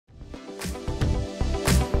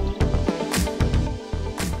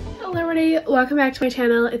Hi, welcome back to my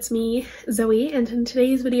channel. It's me, Zoe, and in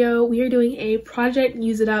today's video we are doing a project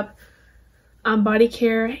use it up body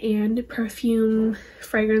care and perfume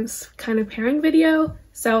fragrance kind of pairing video.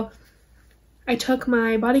 So I took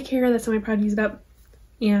my body care, that's my project use it up,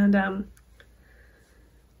 and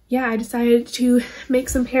yeah, I decided to make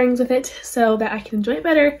some pairings with it so that I can enjoy it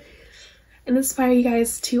better and inspire you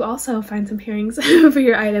guys to also find some pairings for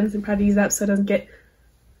your items and project use it up so it doesn't get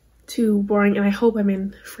too boring, and I hope I'm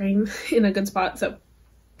in frame in a good spot. So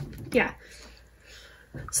yeah,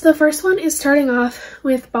 so the first one is starting off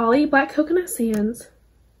with Bali Black Coconut Sands,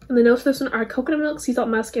 and the notes for this one are coconut milk, sea salt,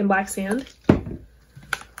 musk, and black sand.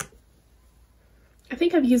 I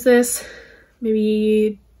think I've used this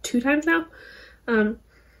maybe 2 times now.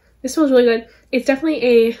 This smells really good. It's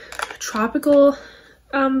definitely a tropical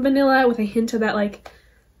vanilla with a hint of that, like,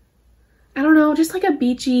 I don't know, just like a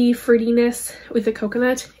beachy fruitiness with the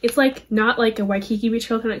coconut. It's like not like a Waikiki beach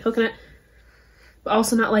coconut, but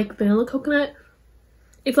also not like vanilla coconut.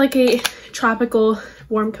 It's like a tropical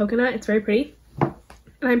warm coconut. It's very pretty. And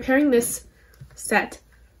I'm pairing this set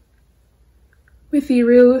with the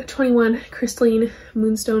Rue 21 Crystalline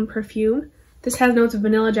Moonstone perfume. This has notes of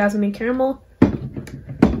vanilla, jasmine, and caramel.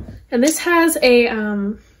 And this has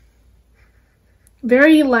a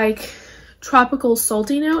very like tropical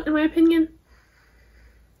salty note, in my opinion.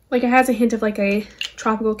 Like, it has a hint of like a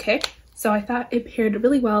tropical kick, so I thought it paired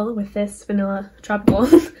really well with this vanilla tropical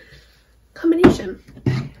combination.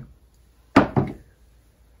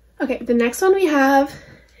 Okay, the next one we have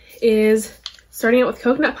is starting out with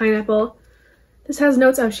coconut pineapple. This has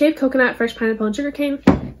notes of shaved coconut, fresh pineapple, and sugarcane.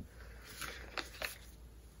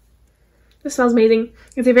 This smells amazing.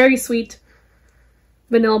 It's a very sweet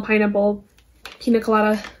vanilla pineapple pina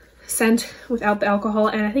colada scent without the alcohol,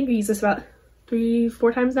 and I think I used this about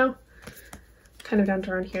 3-4 times now, kind of down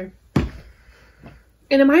to around here.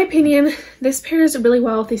 And in my opinion, this pairs really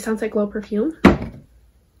well with the Sunset Glow perfume.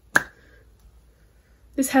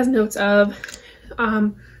 This has notes of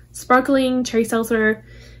sparkling cherry seltzer,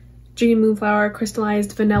 dreamy moonflower,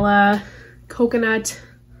 crystallized vanilla, coconut,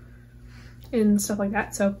 and stuff like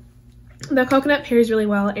that. So the coconut pairs really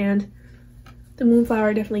well, and the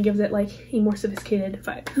moonflower definitely gives it like a more sophisticated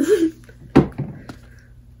vibe.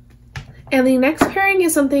 And the next pairing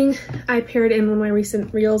is something I paired in one of my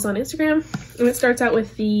recent reels on Instagram, and it starts out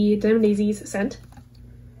with the Diamond Daisies scent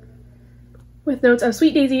with notes of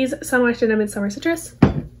sweet daisies, sunwashed and midsummer citrus.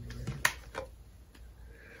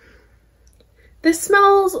 This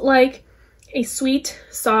smells like a sweet,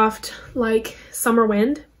 soft, like summer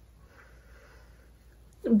wind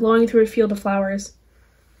blowing through a field of flowers,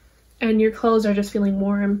 and your clothes are just feeling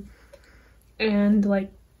warm and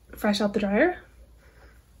like fresh out the dryer.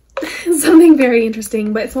 Something very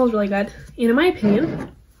interesting, but it smells really good. And in my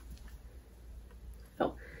opinion,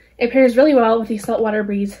 it pairs really well with the Saltwater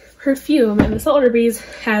Breeze perfume, and the Saltwater Breeze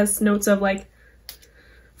has notes of like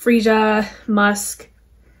freesia, musk,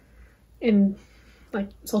 and like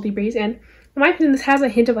salty breeze. And in my opinion, this has a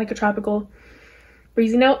hint of like a tropical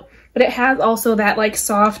breezy note, but it has also that like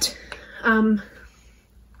soft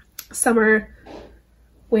summer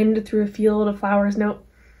wind through a field of flowers note,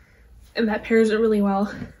 and that pairs it really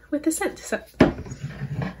well with the scent. So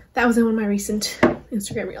that was in one of my recent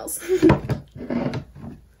Instagram reels. The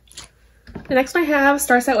next one I have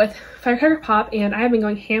starts out with Firecracker Pop, and I have been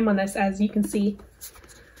going ham on this. As you can see,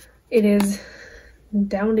 it is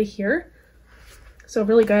down to here, so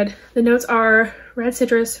really good. The notes are red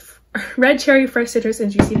citrus, red cherry, fresh citrus,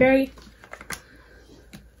 and juicy berry.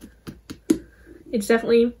 It's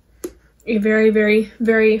definitely a very, very,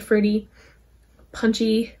 very fruity,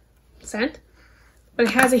 punchy scent, but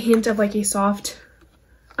it has a hint of like a soft,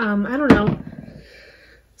 I don't know,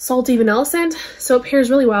 salty vanilla scent. So it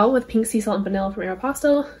pairs really well with Pink Sea Salt and Vanilla from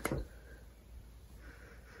Aeropostale,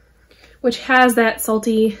 which has that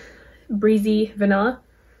salty, breezy vanilla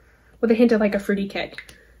with a hint of like a fruity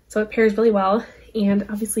kick. So it pairs really well, and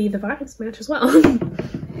obviously the vibes match as well.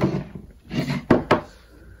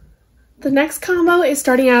 The next combo is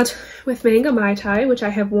starting out with Mango Mai Tai, which I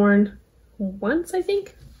have worn once, I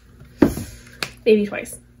think. Maybe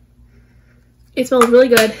twice. It smells really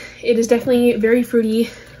good. It is definitely very fruity,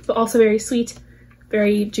 but also very sweet,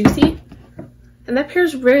 very juicy. And that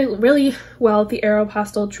pairs really well with the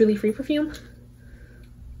Aeropostale Truly Free perfume.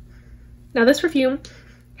 Now this perfume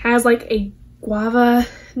has like a guava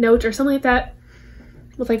note or something like that,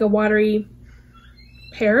 with like a watery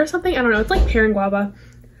pear or something. I don't know, it's like pear and guava.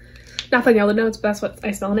 Not like the other notes, but that's what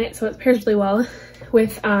I smell in it. So it pairs really well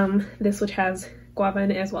with this, which has guava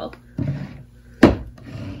in it as well.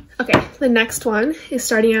 Okay, the next one is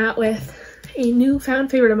starting out with a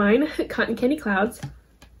newfound favorite of mine, Cotton Candy Clouds.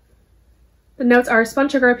 The notes are spun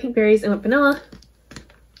sugar, pink berries, and whipped vanilla.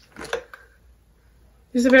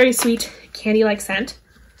 There's a very sweet candy-like scent.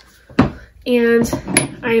 And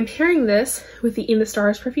I am pairing this with the In the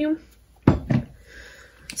Stars perfume.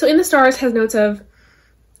 So In the Stars has notes of,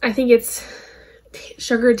 I think it's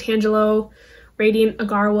sugar, tangelo, radiant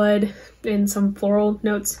agarwood, and some floral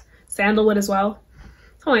notes, sandalwood as well.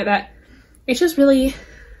 Something like that. It's just really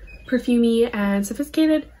perfumey and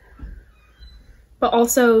sophisticated, but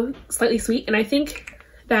also slightly sweet. And I just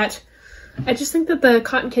think that the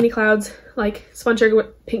cotton candy clouds, like spun sugar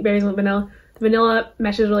with pink berries and vanilla, the vanilla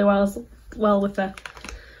meshes really well with the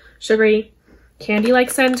sugary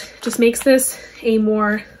candy-like scent. Just makes this a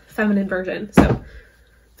more feminine version. So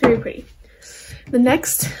very pretty. The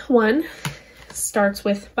next one starts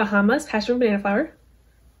with Bahamas Passion Fruit Banana Flower.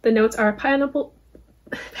 The notes are pineapple,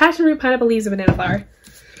 passion fruit, pineapple leaves, and banana flower.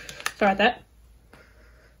 Sorry about that.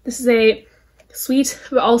 This is a sweet,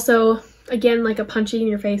 but also, again, like a punchy in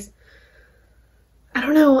your face. I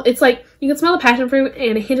don't know, it's like, you can smell the passion fruit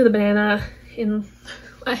and a hint of the banana and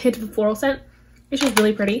a hint of the floral scent. It's just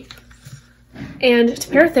really pretty. And to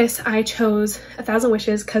pair with this, I chose 1,000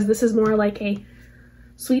 Wishes because this is more like a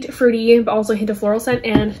sweet, fruity, but also a hint of floral scent.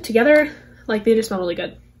 And together, like, they just smell really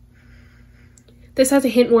good. This has a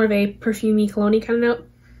hint more of a perfumey, cologne-y kind of note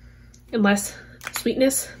and less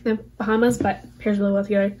sweetness than Bahamas, but pairs really well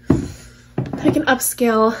together. Like an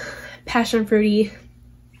upscale, passion fruity,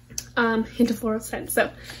 hint of floral scent.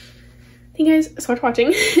 So, thank you guys so much for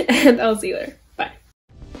watching, and I'll see you later.